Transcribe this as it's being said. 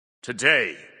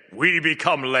Today, we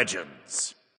become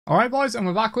legends. Alright boys, and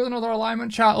we're back with another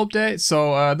alignment chart update.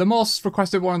 So the most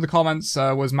requested one in the comments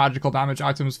was magical damage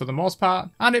items for the most part.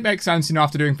 And it makes sense, you know,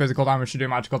 after doing physical damage to do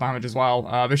magical damage as well.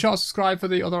 Be sure to subscribe for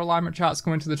the other alignment charts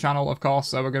coming to the channel, of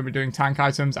course. We're going to be doing tank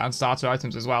items and starter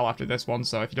items as well after this one.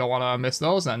 So if you don't want to miss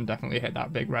those, then definitely hit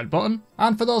that big red button.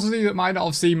 And for those of you that might not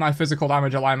have seen my physical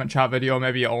damage alignment chart video,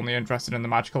 maybe you're only interested in the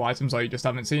magical items or you just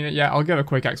haven't seen it yet, I'll give a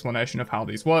quick explanation of how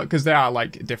these work, because they are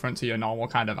like different to your normal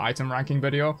kind of item ranking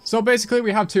video. So basically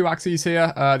we have two axes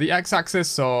here. The x-axis,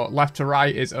 so left to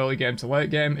right, is early game to late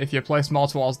game. If you're placed more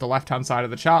towards the left-hand side of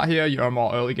the chart here, you're a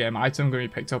more early game item, going to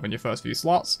be picked up in your first few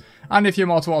slots. And if you're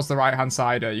more towards the right-hand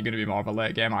side, you're going to be more of a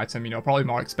late game item, you know, probably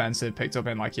more expensive, picked up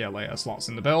in like your later slots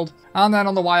in the build. And then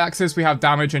on the y-axis, we have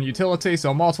damage and utility,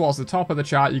 so more towards the top of the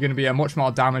chart, you're going to be a much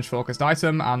more damage-focused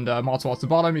item, and more towards the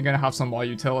bottom, you're going to have some more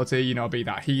utility, you know, be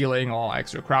that healing or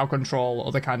extra crowd control,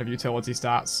 other kind of utility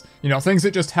stats, you know, things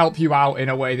that just help you out in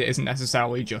a way that isn't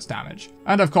necessarily just damage.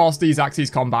 And of course, these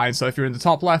axes combine, so if you're in the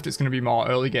top left, it's going to be more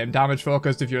early game damage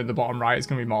focused. If you're in the bottom right, it's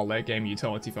going to be more late game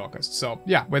utility focused. So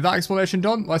yeah, with that explanation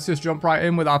done, let's just jump right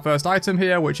in with our first item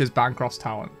here, which is Bancroft's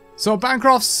Talent. So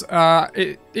Bancroft's,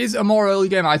 it is a more early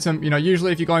game item. You know,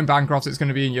 usually if you're going Bancroft's, it's going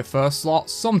to be in your first slot.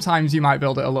 Sometimes you might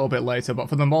build it a little bit later, but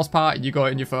for the most part, you go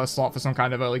in your first slot for some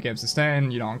kind of early game sustain,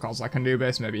 you know, on cards like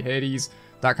Anubis, maybe Hades,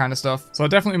 that kind of stuff. So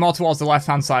definitely more towards the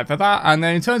left-hand side for that. And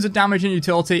then in terms of damage and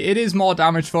utility, it is more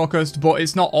damage focused, but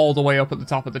it's not all the way up at the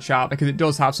top of the chart because it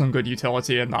does have some good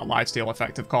utility and that lifesteal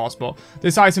effect, of course. But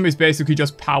this item is basically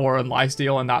just power and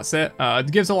lifesteal, and that's it.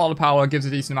 It gives a lot of power, gives a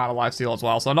decent amount of lifesteal as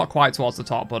well. So not quite towards the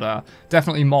top, but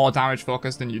definitely more damage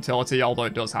focused than utility, although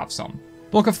it does have some.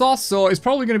 Book of Thoth, so it's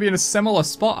probably going to be in a similar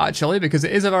spot actually, because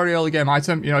it is a very early game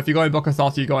item. You know, if you're going Book of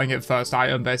Thoth, you're going it first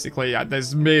item basically. Yeah,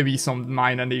 there's maybe some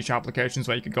minor niche applications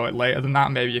where you could go it later than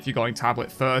that. Maybe if you're going tablet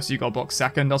first, you go book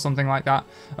second or something like that.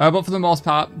 But for the most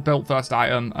part, built first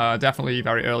item, definitely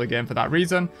very early game for that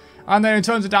reason. And then in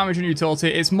terms of damage and utility,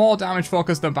 it's more damage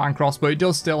focused than Bancroft's, but it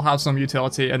does still have some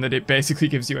utility in that it basically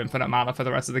gives you infinite mana for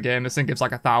the rest of the game. This thing gives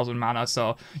like 1,000 mana,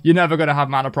 so you're never going to have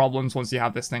mana problems once you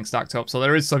have this thing stacked up. So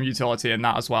there is some utility in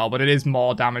that as well, but it is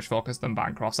more damage focused than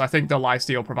Bancroft's. I think the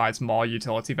lifesteal provides more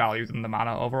utility value than the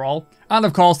mana overall. And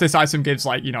of course, this item gives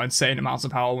like, you know, insane amounts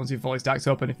of power once you've fully stacked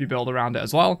up and if you build around it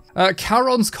as well.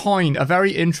 Charon's Coin, a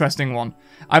very interesting one.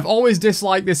 I've always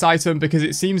disliked this item because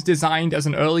it seems designed as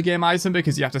an early game item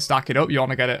because you have to stack it up. You want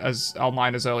to get it as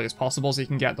online as early as possible so you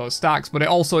can get those stacks, but it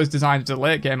also is designed as a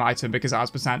late game item because it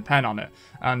has percent pen on it.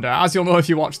 And as you'll know if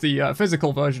you watch the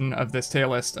physical version of this tier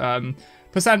list,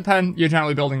 percent pen, you're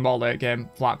generally building more late game.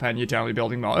 Flat pen, you're generally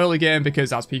building more early game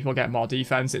because as people get more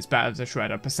defense, it's better to shred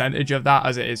a percentage of that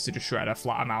as it is to just shred a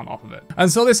flat amount off of it.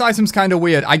 And so this item's kind of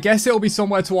weird. I guess it'll be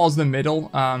somewhere towards the middle,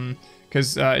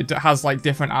 because it has like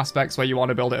different aspects where you want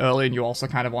to build it early and you also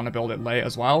kind of want to build it late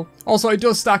as well. Also, it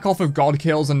does stack off of god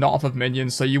kills and not off of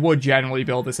minions, so you would generally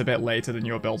build this a bit later than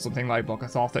you would build something like Book of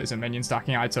Thoth that is a minion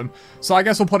stacking item. So I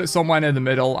guess we'll put it somewhere near the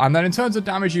middle. And then in terms of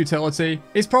damage utility,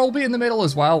 it's probably in the middle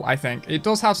as well, I think. It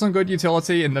does have some good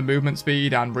utility in the movement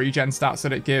speed and regen stats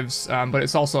that it gives, but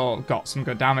it's also got some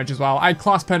good damage as well. I'd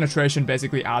class penetration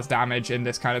basically as damage in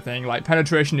this kind of thing. Like,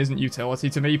 penetration isn't utility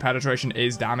to me, penetration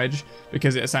is damage,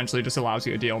 because it essentially just allows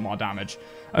you to deal more damage.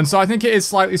 And so I think it is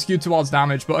slightly skewed towards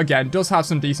damage, but again, does have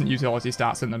some decent utility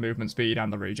stats in the movement speed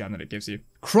and the regen that it gives you.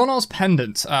 Chronos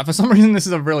Pendant. For some reason, this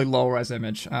is a really low-res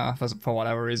image, for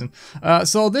whatever reason.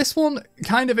 So this one,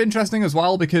 kind of interesting as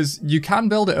well, because you can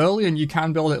build it early and you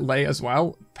can build it late as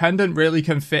well. Pendant really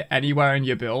can fit anywhere in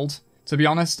your build, to be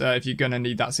honest, if you're going to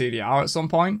need that CDR at some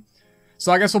point.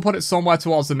 So I guess we'll put it somewhere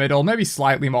towards the middle, maybe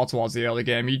slightly more towards the early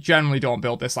game. You generally don't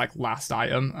build this like last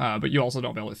item, but you also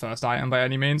don't build it first item by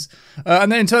any means.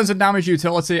 And then in terms of damage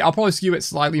utility, I'll probably skew it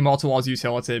slightly more towards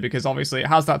utility because obviously it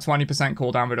has that 20%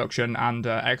 cooldown reduction and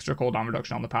extra cooldown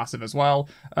reduction on the passive as well.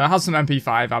 It has some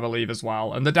MP5, I believe, as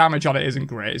well. And the damage on it isn't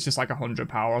great. It's just like 100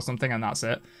 power or something, and that's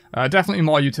it. Definitely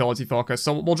more utility focused,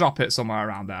 so we'll drop it somewhere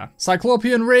around there.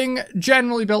 Cyclopean Ring,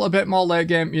 generally built a bit more late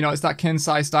game. You know, it's that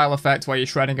Kinsai style effect where you're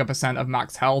shredding a percent of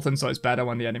max health, and so it's better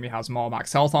when the enemy has more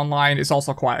max health online. It's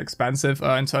also quite expensive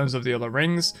in terms of the other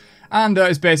rings, and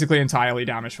it's basically entirely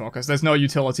damage focused. There's no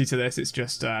utility to this, it's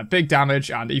just big damage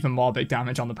and even more big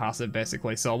damage on the passive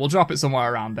basically, so we'll drop it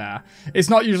somewhere around there. It's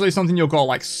not usually something you'll go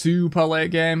like super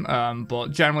late game,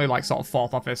 but generally like sort of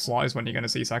 4th or 5th slot is when you're going to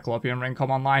see Cyclopean Ring come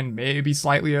online, maybe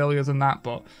slightly earlier than that,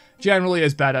 but generally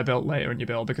is better built later in your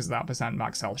build because of that percent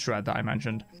max health shred that I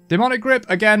mentioned. Demonic Grip,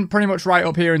 again, pretty much right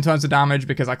up here in terms of damage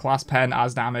because I class pen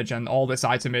as damage and all this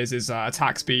item is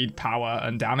attack speed, power,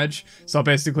 and damage. So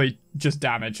basically just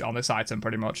damage on this item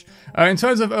pretty much. In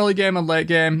terms of early game and late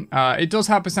game, it does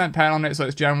have percent pen on it, so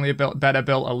it's generally a bit better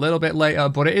built a little bit later,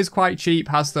 but it is quite cheap,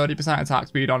 has 30% attack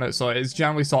speed on it, so it is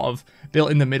generally sort of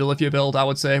built in the middle of your build, I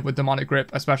would say, with demonic grip,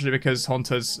 especially because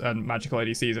hunters and magical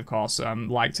ADCs, of course,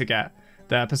 like to get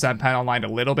their percent pen online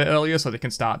a little bit earlier so they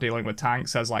can start dealing with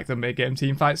tanks as like the mid-game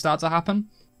team fights start to happen.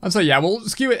 And so yeah, we'll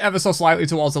skew it ever so slightly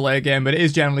towards the late game, but it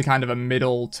is generally kind of a mid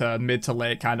to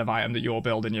late kind of item that you'll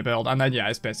build in your build, and then yeah,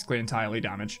 it's basically entirely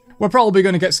damage. We're probably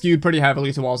going to get skewed pretty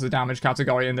heavily towards the damage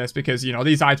category in this because, you know,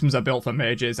 these items are built for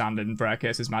mages and in rare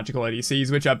cases magical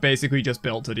ADCs, which are basically just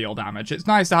built to deal damage. It's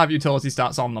nice to have utility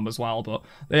stats on them as well, but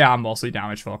they are mostly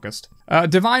damage focused.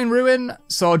 Divine Ruin,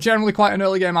 so generally quite an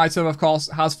early game item, of course,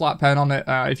 has flat pen on it.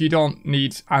 If you don't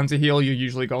need anti-heal, you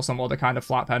usually go some other kind of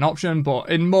flat pen option, but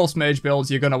in most mage builds,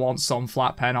 you're going to want some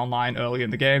flat pen online early in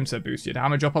the game to boost your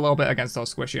damage up a little bit against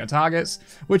those squishier targets,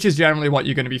 which is generally what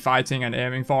you're going to be fighting and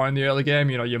aiming for in the early game.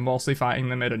 You know, you're mostly fighting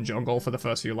the mid and jungle for the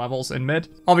first few levels in mid.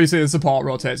 Obviously, the support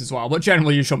rotates as well, but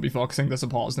generally you shouldn't be focusing the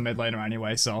support as the mid laner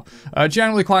anyway, so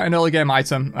generally quite an early game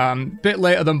item. Bit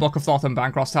later than Book of Thoth and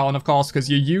Bancross Talon, of course, because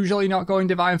you're usually not going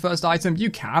Divine first item. You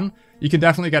can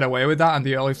definitely get away with that, and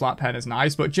the early flat pen is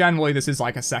nice, but generally this is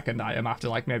like a second item after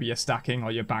like maybe your stacking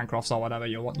or your Bancrofts or whatever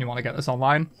you want to get this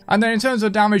online. And then in terms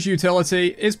of damage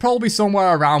utility, it's probably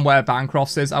somewhere around where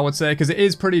Bancrofts is, I would say, because it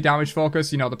is pretty damage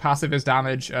focused. You know, the passive is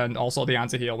damage and also the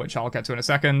anti-heal, which I'll get to in a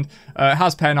second. It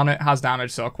has pen on it, has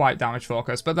damage, so quite damage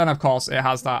focused, but then of course it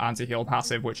has that anti-heal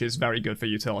passive, which is very good for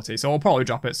utility, so we'll probably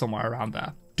drop it somewhere around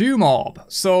there. Doom Orb.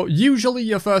 So usually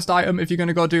your first item, if you're going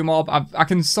to go Doom Orb, I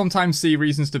can sometimes see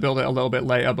reasons to build it a little bit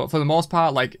later, but for the most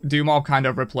part, like, Doom Orb kind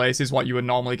of replaces what you would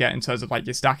normally get in terms of like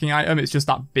your stacking item. It's just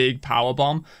that big power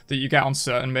bomb that you get on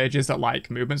certain mages that like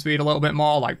movement speed a little bit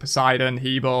more, like Poseidon,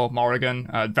 Hebo, Morrigan.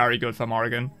 Very good for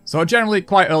Morrigan. So generally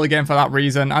quite early game for that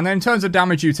reason. And then in terms of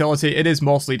damage utility, it is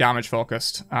mostly damage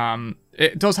focused.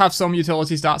 It does have some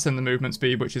utility stats in the movement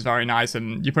speed, which is very nice,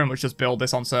 and you pretty much just build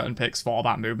this on certain picks for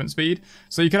that movement speed.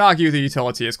 So you can argue the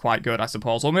utility is quite good, I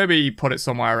suppose, or maybe put it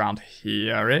somewhere around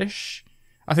here-ish.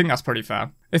 I think that's pretty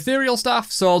fair. Ethereal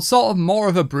Staff, so sort of more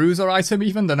of a bruiser item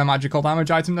even than a magical damage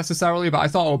item necessarily, but I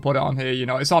thought I would put it on here. You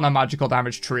know, it's on a magical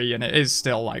damage tree, and it is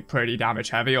still like pretty damage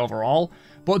heavy overall,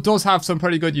 but does have some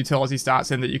pretty good utility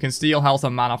stats in that you can steal health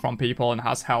and mana from people and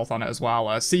has health on it as well.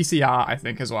 CCR, I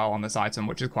think, as well on this item,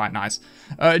 which is quite nice.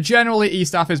 Generally,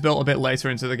 E-Staff is built a bit later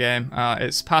into the game.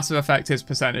 Its passive effect is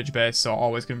percentage based, so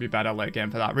always going to be better late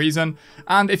game for that reason.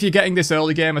 And if you're getting this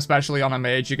early game, especially on a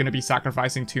mage, you're going to be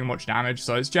sacrificing too much damage,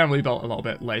 so it's generally built a little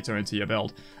bit later into your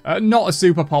build. Not a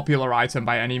super popular item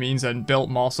by any means, and built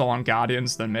more so on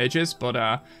guardians than mages,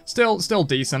 but still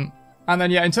decent. And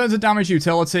then, yeah, in terms of damage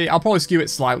utility, I'll probably skew it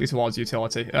slightly towards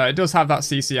utility. It does have that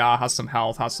CCR, has some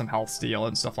health steal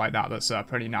and stuff like that. That's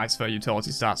pretty nice for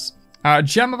utility stats.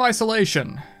 Gem of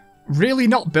Isolation. Really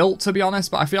not built, to be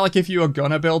honest, but I feel like if you are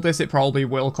gonna build this, it probably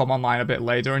will come online a bit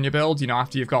later in your build. You know,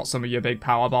 after you've got some of your big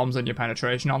power bombs and your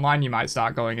penetration online, you might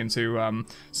start going into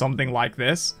something like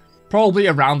this. Probably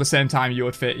around the same time you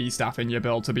would fit E-Staff in your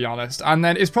build, to be honest. And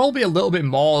then it's probably a little bit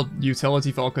more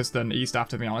utility focused than E-Staff,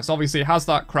 to be honest. Obviously, it has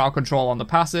that crowd control on the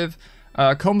passive.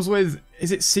 Comes with,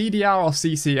 is it CDR or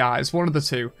CCR? It's one of the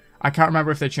two. I can't remember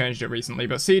if they changed it recently,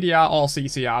 but CDR or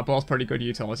CCR, both pretty good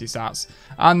utility stats.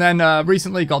 And then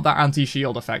recently got that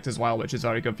anti-shield effect as well, which is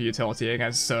very good for utility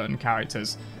against certain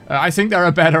characters. I think there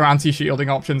are better anti-shielding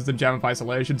options than Gem of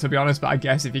Isolation, to be honest, but I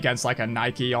guess if you're against like a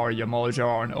Nike or a Yamoja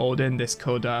or an Odin, this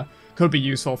could be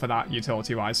useful for that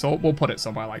utility-wise, so we'll put it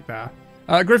somewhere like there.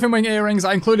 Griffin Wing Earrings,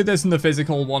 I included this in the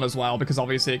physical one as well, because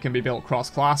obviously it can be built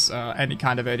cross-class. Any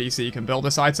kind of ADC can build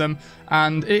this item,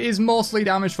 and it is mostly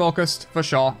damage-focused, for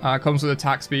sure. Comes with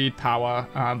attack speed, power,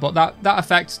 but that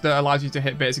effect that allows you to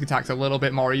hit basic attacks a little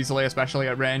bit more easily, especially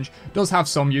at range, does have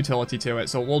some utility to it,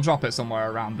 so we'll drop it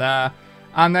somewhere around there.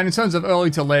 And then in terms of early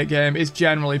to late game, it's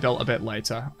generally built a bit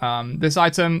later. This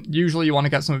item, usually you want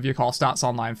to get some of your core stats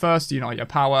online first, you know, your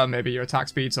power, maybe your attack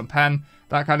speed, some pen,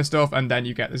 that kind of stuff, and then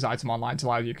you get this item online to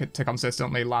allow you to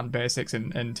consistently land basics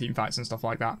in team fights and stuff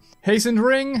like that. Hastened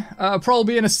Ring,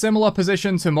 probably in a similar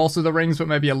position to most of the rings, but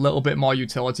maybe a little bit more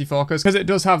utility focused, because it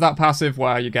does have that passive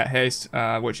where you get haste,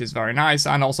 which is very nice,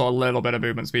 and also a little bit of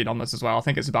movement speed on this as well. I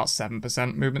think it's about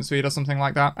 7% movement speed or something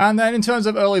like that. And then in terms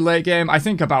of early late game, I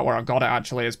think about where I've got it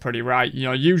actually is pretty right. You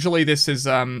know, usually this is,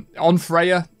 on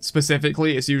Freya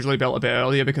specifically, it's usually built a bit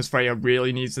earlier because Freya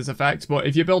really needs this effect, but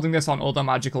if you're building this on other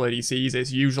magical ADCs,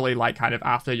 it's usually like kind of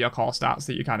after your core stats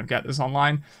that you kind of get this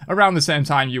online. Around the same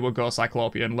time you would go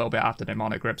Cyclopean, a little bit after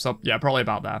Demonic Grip, so yeah, probably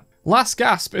about there. Last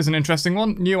Gasp is an interesting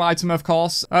one. New item, of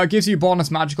course. Gives you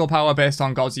bonus magical power based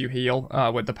on gods you heal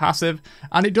with the passive.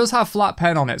 And it does have flat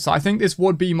pen on it, so I think this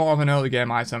would be more of an early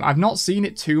game item. I've not seen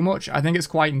it too much. I think it's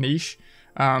quite niche.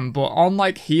 But on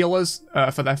like healers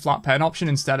for their flat pen option,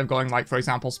 instead of going like, for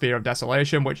example, Spear of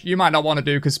Desolation, which you might not want to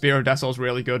do because Spear of Desol is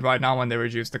really good right now when they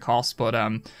reduce the cost, but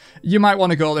you might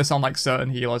want to go this on like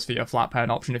certain healers for your flat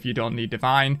pen option if you don't need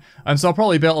Divine, and so I'll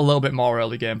probably build a little bit more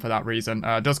early game for that reason.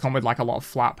 It does come with like a lot of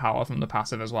flat power from the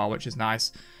passive as well, which is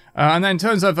nice. And then in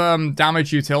terms of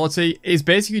damage utility, it's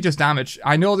basically just damage.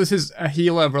 I know this is a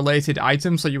healer-related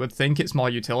item, so you would think it's more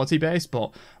utility-based,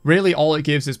 but really all it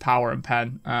gives is power and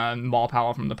pen, and more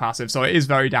power from the passive, so it is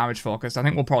very damage-focused. I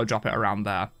think we'll probably drop it around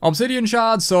there. Obsidian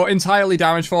Shard, so entirely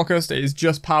damage-focused. It is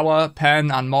just power,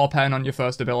 pen, and more pen on your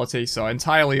first ability, so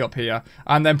entirely up here.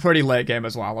 And then pretty late game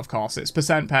as well, of course. It's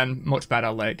percent pen, much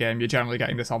better late game. You're generally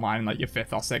getting this online in like your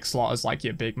 5th or 6th slot as like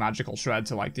your big magical shred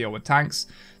to like deal with tanks,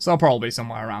 so probably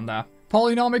somewhere around there.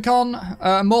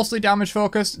 Polynomicon, mostly damage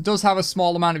focused, does have a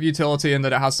small amount of utility in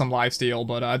that it has some lifesteal,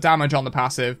 but damage on the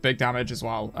passive, big damage as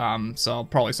well, so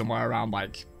probably somewhere around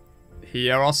like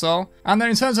here or so. And then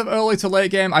in terms of early to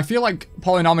late game, I feel like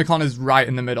Polynomicon is right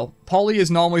in the middle. Poly is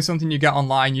normally something you get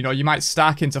online, you know, you might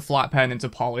stack into flat pen into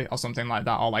poly or something like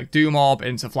that, or like Doom Orb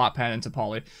into flat pen into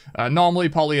poly. Normally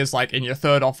poly is like in your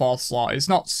 3rd or 4th slot. It's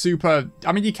not super,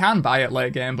 I mean you can buy it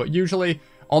late game, but usually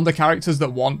on the characters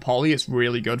that want poly, it's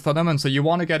really good for them, and so you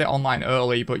want to get it online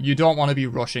early, but you don't want to be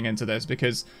rushing into this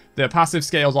because the passive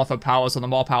scales off of power, so the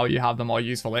more power you have, the more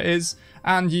useful it is,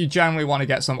 and you generally want to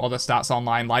get some other stats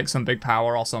online, like some big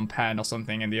power or some pen or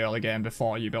something in the early game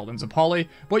before you build into poly,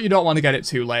 but you don't want to get it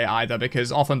too late either, because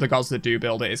often the gods that do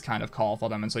build it is kind of core for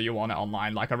them, and so you want it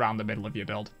online, like around the middle of your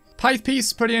build. Pyth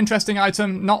Piece, pretty interesting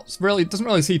item, doesn't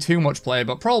really see too much play,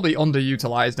 but probably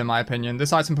underutilized in my opinion.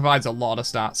 This item provides a lot of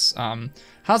stats.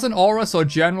 Has an aura, so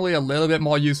generally a little bit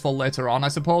more useful later on, I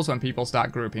suppose, when people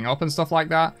start grouping up and stuff like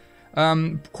that.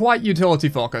 Quite utility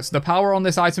focused. The power on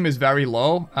this item is very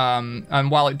low,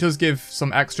 and while it does give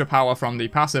some extra power from the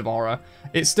passive aura,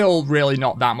 it's still really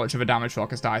not that much of a damage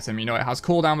focused item. You know, it has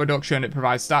cooldown reduction, it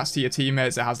provides stats to your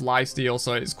teammates, it has lifesteal,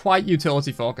 so it's quite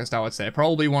utility focused, I would say.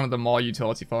 Probably one of the more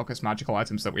utility focused magical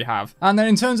items that we have. And then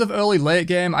in terms of early late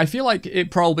game, I feel like it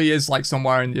probably is like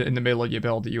somewhere in the middle of your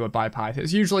build that you would buy Pyth.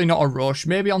 It's usually not a rush.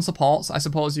 Maybe on supports, I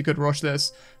suppose you could rush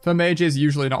this. For mages,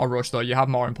 usually not a rush though. You have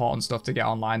more important stuff to get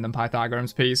online than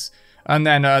Pythagorean's Piece. And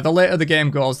then the later the game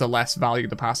goes, the less value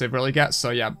the passive really gets.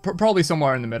 So yeah, probably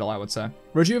somewhere in the middle, I would say.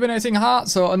 Rejuvenating Heart,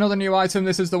 so another new item.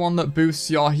 This is the one that boosts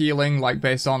your healing, like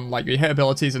based on like your hit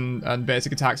abilities and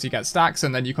basic attacks, you get stacks,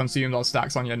 and then you consume those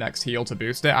stacks on your next heal to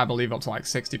boost it. I believe up to like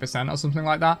 60% or something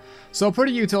like that. So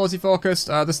pretty utility focused.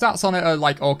 The stats on it are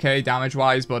like okay damage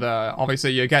wise, but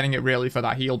obviously you're getting it really for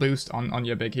that heal boost on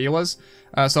your big healers.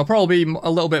 So probably a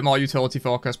little bit more utility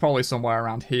focused, probably somewhere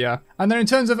around here. And then in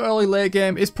terms of early late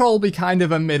game, it's probably kind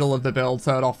of a middle of the build,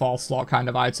 3rd or 4th slot kind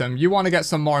of item. You want to get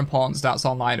some more important stats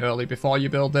online early before you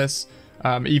build this,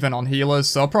 even on healers,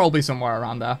 so probably somewhere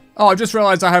around there. Oh, I just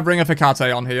realized I have Ring of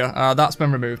Hecate on here. That's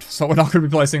been removed, so we're not going to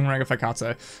be placing Ring of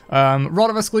Hecate. Rod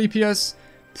of Asclepius,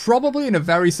 probably in a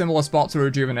very similar spot to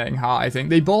Rejuvenating Heart, I think.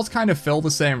 They both kind of fill the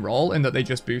same role in that they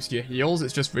just boost your heals.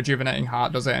 It's just Rejuvenating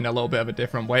Heart does it in a little bit of a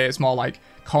different way. It's more like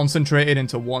concentrated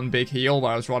into one big heal,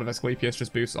 whereas Rod of Asclepius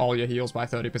just boosts all your heals by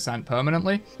 30%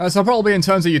 permanently. So probably in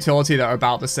terms of utility, they're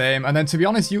about the same. And then to be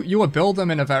honest, you would build them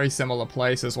in a very similar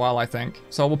place as well, I think.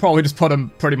 So we'll probably just put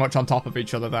them pretty much on top of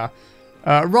each other there.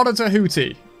 Rod of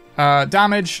Tahuti.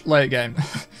 Damage, late game.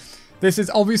 This is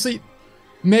obviously...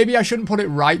 Maybe I shouldn't put it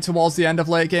right towards the end of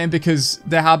late game because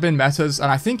there have been metas,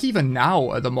 and I think even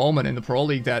now at the moment in the Pro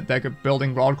League they're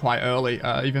building Rod quite early.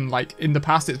 Even like in the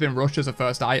past it's been rushed as a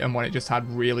first item when it just had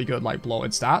really good like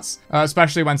bloated stats.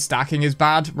 Especially when stacking is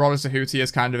bad. Rod of Tahuti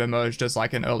has kind of emerged as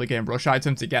like an early game rush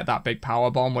item to get that big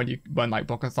power bomb when like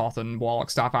Book of Thoth and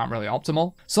Warlock staff aren't really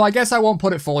optimal. So I guess I won't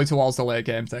put it fully towards the late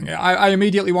game thing. I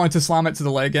immediately wanted to slam it to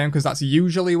the late game because that's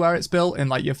usually where it's built in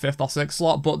like your 5th or 6th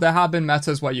slot, but there have been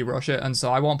metas where you rush it, and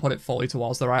so I won't put it fully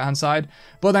towards the right hand side.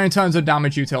 But then in terms of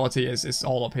damage utility, it's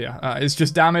all up here. It's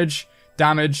just damage,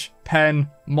 pen,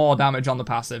 more damage on the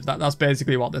passive. That's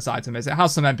basically what this item is. It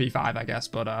has some MP5, I guess,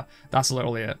 but that's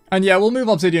literally it. And yeah, we'll move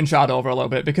Obsidian Shard over a little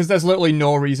bit because there's literally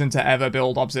no reason to ever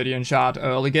build Obsidian Shard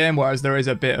early game, whereas there is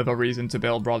a bit of a reason to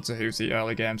build Rod Tahuti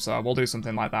early game, so we'll do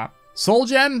something like that. Soul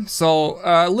Gem, so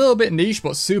a little bit niche,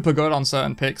 but super good on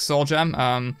certain picks, Soul Gem.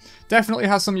 Definitely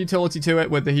has some utility to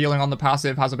it with the healing on the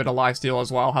passive, has a bit of lifesteal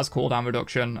as well, has cooldown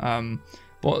reduction.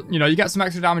 But, you know, you get some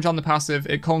extra damage on the passive,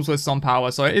 it comes with some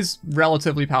power, so it is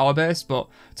relatively power-based, but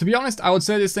to be honest, I would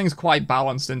say this thing's quite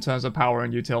balanced in terms of power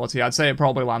and utility. I'd say it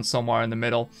probably lands somewhere in the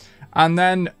middle. And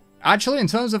then, actually, in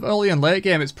terms of early and late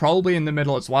game, it's probably in the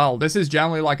middle as well. This is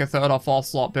generally like a 3rd or 4th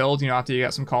slot build. You know, after you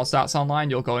get some core stats online,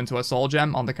 you'll go into a soul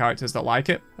gem on the characters that like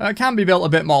it. It can be built a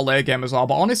bit more late game as well,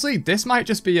 but honestly, this might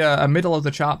just be a middle of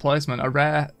the chart placement, a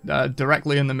rare,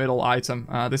 directly in the middle item.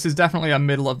 This is definitely a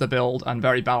middle of the build and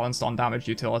very balanced on damage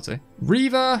utility.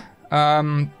 Reaver,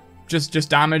 just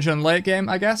damage and late game,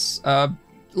 I guess.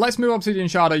 Let's move Obsidian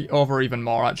Shard over even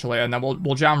more, actually, and then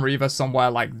we'll jam Reaver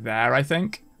somewhere like there, I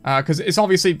think. Because it's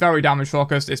obviously very damage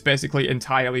focused, it's basically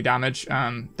entirely damage.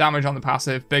 Damage on the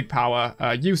passive, big power,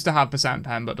 used to have percent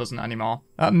pen but doesn't anymore.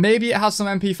 Maybe it has some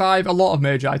MP5, a lot of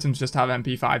mage items just have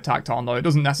MP5 tacked on though. It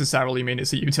doesn't necessarily mean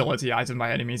it's a utility item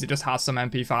by any means, it just has some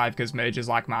MP5 because mages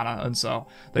like mana and so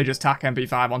they just tack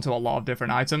MP5 onto a lot of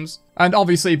different items. And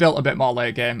obviously built a bit more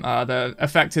late game, the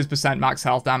effect is percent max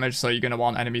health damage so you're going to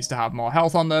want enemies to have more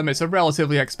health on them. It's a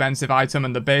relatively expensive item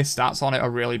and the base stats on it are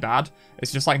really bad.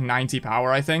 It's just like 90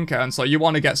 power I think, and so you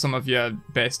want to get some of your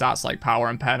base stats like power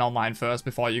and pen online first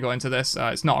before you go into this.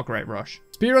 It's not a great rush.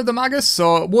 Spear of the Magus,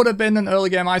 so it would have been an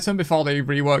early game item before they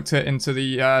reworked it into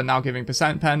the now giving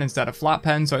percent pen instead of flat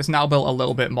pen, so it's now built a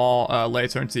little bit more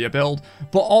later into your build.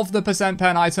 But of the percent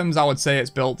pen items, I would say it's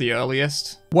built the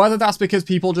earliest. Whether that's because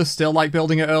people just still like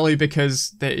building it early because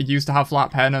they used to have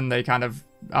flat pen and they kind of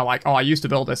are like, oh, I used to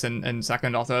build this in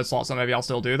 2nd or 3rd slot, so maybe I'll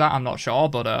still do that, I'm not sure,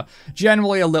 but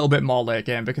generally a little bit more late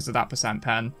game because of that percent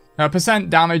pen. Percent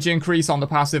damage increase on the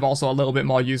passive also a little bit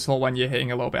more useful when you're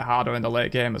hitting a little bit harder in the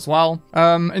late game as well.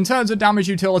 In terms of damage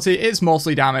utility, it's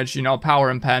mostly damage, you know,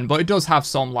 power and pen, but it does have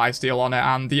some lifesteal on it,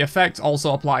 and the effect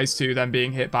also applies to them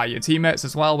being hit by your teammates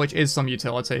as well, which is some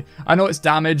utility. I know it's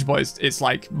damage, but it's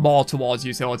like more towards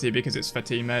utility because it's for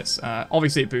teammates.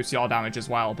 Obviously it boosts your damage as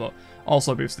well, but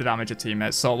also boosts the damage of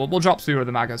teammates, so we'll drop Spear of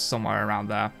the Magus somewhere around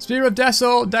there. Spear of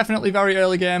Deso, definitely very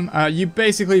early game. You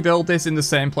basically build this in the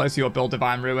same place you would build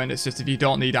Divine Ruin, it's just if you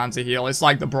don't need anti-heal, it's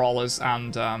like the Brawlers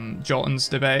and Jotuns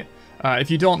debate.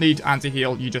 If you don't need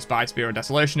anti-heal, you just buy Spear of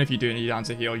Desolation. If you do need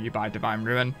anti-heal, you buy Divine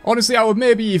Ruin. Honestly, I would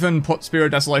maybe even put Spear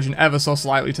of Desolation ever so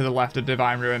slightly to the left of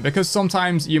Divine Ruin, because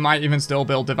sometimes you might even still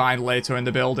build Divine later in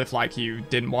the build if, like, you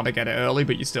didn't want to get it early,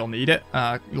 but you still need it.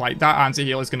 Like, that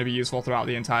anti-heal is going to be useful throughout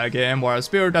the entire game, whereas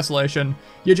Spear of Desolation,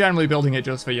 you're generally building it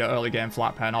just for your early game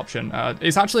flat pen option.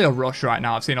 It's actually a rush right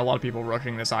now. I've seen a lot of people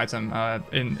rushing this item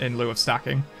in lieu of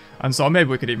stacking. And so maybe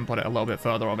we could even put it a little bit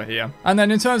further over here. And then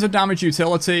in terms of damage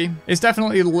utility, it's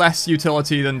definitely less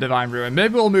utility than Divine Ruin.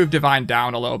 Maybe we'll move Divine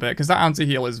down a little bit, because that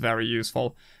anti-heal is very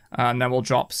useful. And then we'll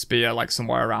drop Spear, like,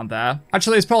 somewhere around there.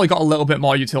 Actually, it's probably got a little bit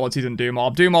more utility than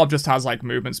Doomorb. Doomorb just has, like,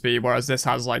 movement speed, whereas this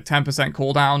has, like, 10%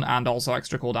 cooldown and also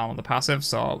extra cooldown on the passive.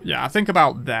 So, yeah, I think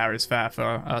about there is fair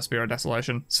for Spear of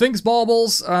Desolation. Sphinx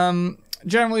Baubles,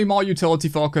 generally more utility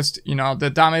focused. You know, the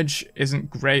damage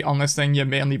isn't great on this thing. You're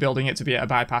mainly building it to be able to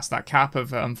bypass that cap of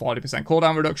 40%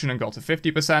 cooldown reduction and go to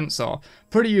 50%, so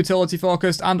pretty utility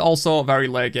focused and also very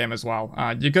late game as well.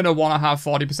 You're going to want to have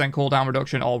 40% cooldown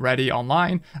reduction already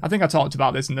online. I think I talked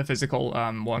about this in the physical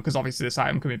one, because obviously this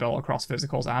item can be built across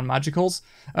physicals and magicals.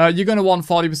 You're going to want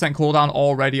 40% cooldown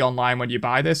already online when you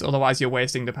buy this, otherwise you're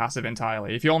wasting the passive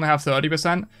entirely. If you only have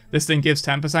 30%, this thing gives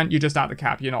 10%, you're just at the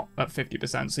cap, you're not at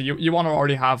 50%, so you want to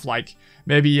already have, like,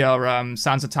 maybe your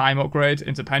Sands of Time upgrade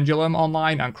into Pendulum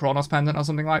online and Chronos Pendant or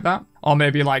something like that. Or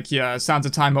maybe, like, your Sands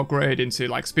of Time upgrade into,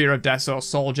 like, Spear of Deso,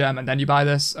 Soul Gem, and then you buy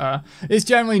this. It's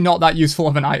generally not that useful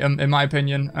of an item, in my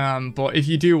opinion, but if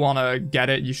you do want to get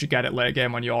it, you should get it late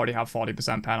game when you already have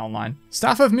 40% pen online.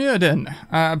 Staff of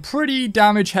Mirrodin, pretty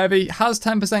damage heavy, has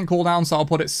 10% cooldown, so I'll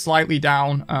put it slightly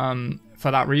down, for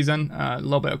that reason. A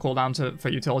little bit of cooldown for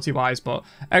utility wise, but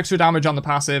extra damage on the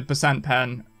passive, percent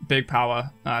pen, big power,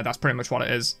 that's pretty much what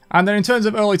it is. And then in terms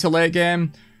of early to late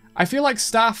game, I feel like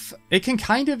Staff, it can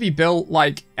kind of be built,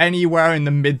 like, anywhere in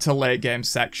the mid to late game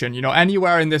section. You know,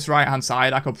 anywhere in this right hand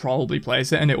side I could probably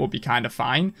place it and it would be kind of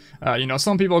fine. You know,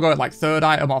 some people go at, like, 3rd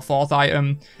item or 4th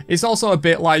item. It's also a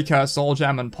bit like Soul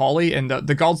Gem and Poly in that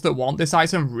the gods that want this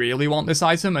item really want this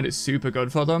item and it's super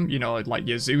good for them. You know, like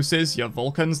your Zeuses, your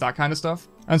Vulcans, that kind of stuff.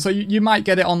 And so you might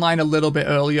get it online a little bit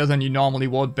earlier than you normally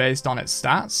would based on its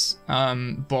stats,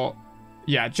 but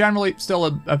yeah, generally still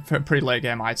a pretty late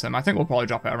game item. I think we'll probably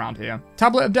drop it around here.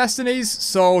 Tablet of Destinies,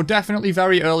 so definitely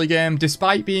very early game.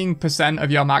 Despite being %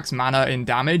 of your max mana in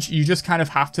damage, you just kind of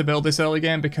have to build this early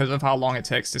game because of how long it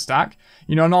takes to stack.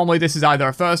 You know, normally this is either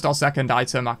a first or second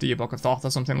item after your Book of Thoth or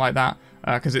something like that,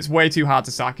 because it's way too hard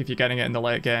to stack if you're getting it in the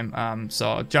late game.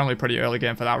 So generally pretty early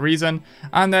game for that reason.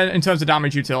 And then in terms of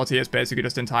damage utility, it's basically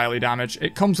just entirely damage.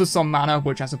 It comes with some mana,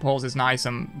 which I suppose is nice,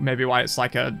 and maybe why it's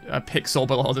like a pixel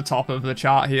below the top of the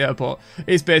chart here, but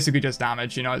it's basically just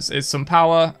damage. You know, it's some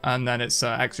power, and then it's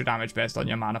extra damage based on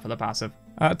your mana for the passive.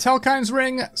 Telkine's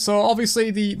Ring, so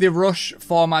obviously the rush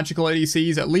for magical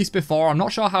ADCs, at least before, I'm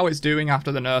not sure how it's doing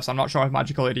after the nerfs. I'm not sure if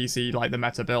magical ADC, like the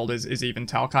meta build, is even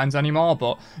Telkine's anymore,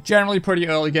 but generally pretty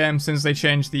early game since they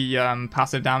changed the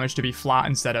passive damage to be flat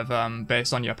instead of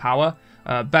based on your power.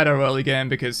 Better early game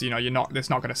because, you know, it's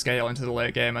not going to scale into the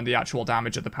late game, and the actual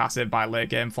damage of the passive by late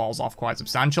game falls off quite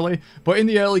substantially. But in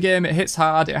the early game, it hits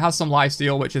hard, it has some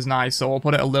lifesteal, which is nice, so we'll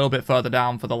put it a little bit further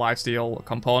down for the lifesteal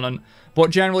component. But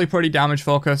generally pretty damage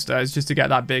focused, it's just to get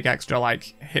that big extra, like,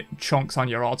 hit chunks on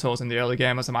your autos in the early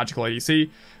game as a magical ADC.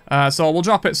 So we'll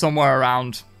drop it somewhere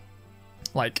around,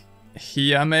 like,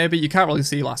 here maybe. You can't really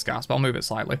see Last Gasp, I'll move it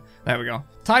slightly. There we go.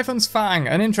 Typhon's Fang,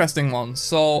 an interesting one.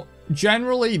 So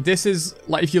generally this is,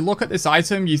 like, if you look at this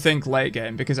item, you think late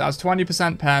game, because it has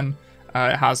 20% pen,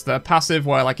 it has the passive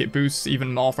where, like, it boosts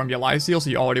even more from your lifesteal, so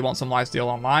you already want some lifesteal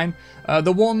online.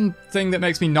 The one thing that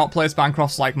makes me not place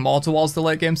Bancrofts, like, more towards the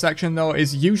late game section, though,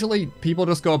 is usually people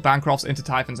just go Bancrofts into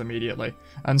Typhons immediately.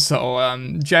 And so,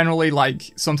 generally,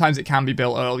 like, sometimes it can be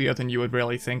built earlier than you would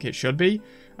really think it should be.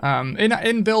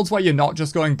 In builds where you're not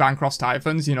just going Bancroft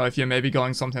Typhons, you know, if you're maybe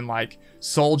going something like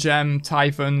Soul Gem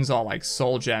Typhons or like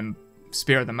Soul Gem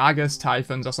Spear of the Magus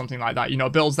Typhons or something like that, you know,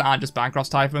 builds that aren't just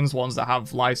Bancroft Typhons, ones that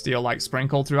have lifesteal like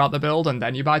sprinkled throughout the build, and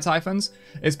then you buy Typhons.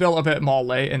 It's built a bit more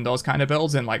late in those kind of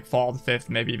builds, in like 4th, 5th,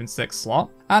 maybe even 6th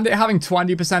slot. And it having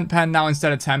 20% pen now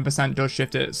instead of 10% does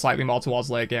shift it slightly more towards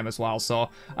late game as well. So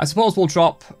I suppose we'll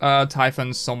drop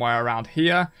Typhons somewhere around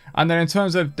here. And then in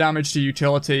terms of damage to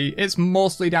utility, it's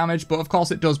mostly damage, but of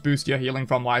course it does boost your healing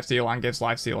from lifesteal and gives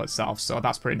lifesteal itself, so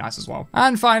that's pretty nice as well.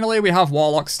 And finally we have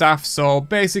Warlock Staff, so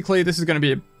basically this is going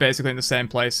to be basically in the same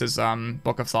place as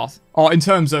Book of Thoth. Or in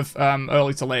terms of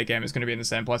early to late game, it's going to be in the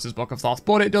same place as Book of Thoth,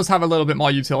 but it does have a little bit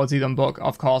more utility than Book,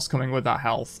 of course, coming with that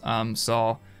health.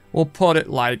 So we'll put it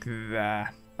like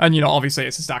there. And, you know, obviously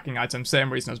it's a stacking item,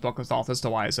 same reason as Book of Thoth as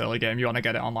to why it's early game. You want to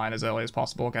get it online as early as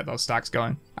possible, get those stacks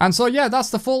going. And so, yeah,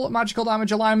 that's the full magical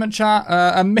damage alignment chart.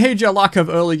 A major lack of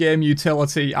early game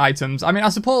utility items. I mean, I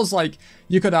suppose, like,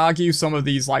 you could argue some of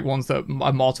these, like, ones that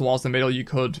are more towards the middle, you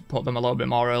could put them a little bit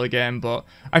more early game, but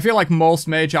I feel like most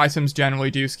mage items generally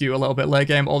do skew a little bit late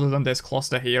game, other than this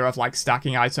cluster here of, like,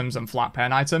 stacking items and flat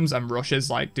pen items, and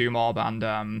rushes like Doom Orb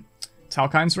and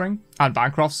Telkine's Ring, and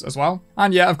Bancrofts as well.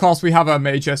 And yeah, of course, we have a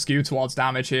major skew towards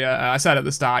damage here. I said at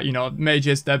the start, you know,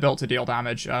 mages, they're built to deal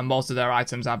damage. Most of their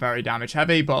items are very damage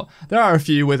heavy, but there are a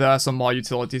few with some more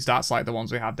utility stats like the ones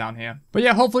we have down here. But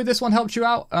yeah, hopefully this one helped you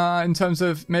out in terms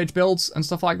of mage builds and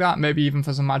stuff like that. Maybe even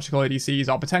for some magical ADCs,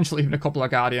 or potentially even a couple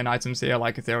of Guardian items here,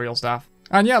 like Ethereal Staff.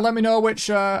 And yeah, let me know which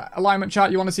alignment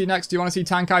chart you want to see next. Do you want to see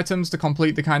tank items to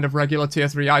complete the kind of regular tier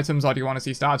 3 items, or do you want to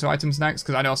see starter items next?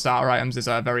 Because I know starter items is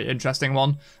a very interesting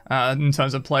one in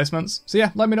terms of placements. So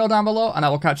yeah, let me know down below, and I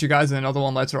will catch you guys in another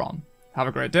one later on. Have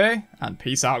a great day, and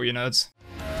peace out, you nerds.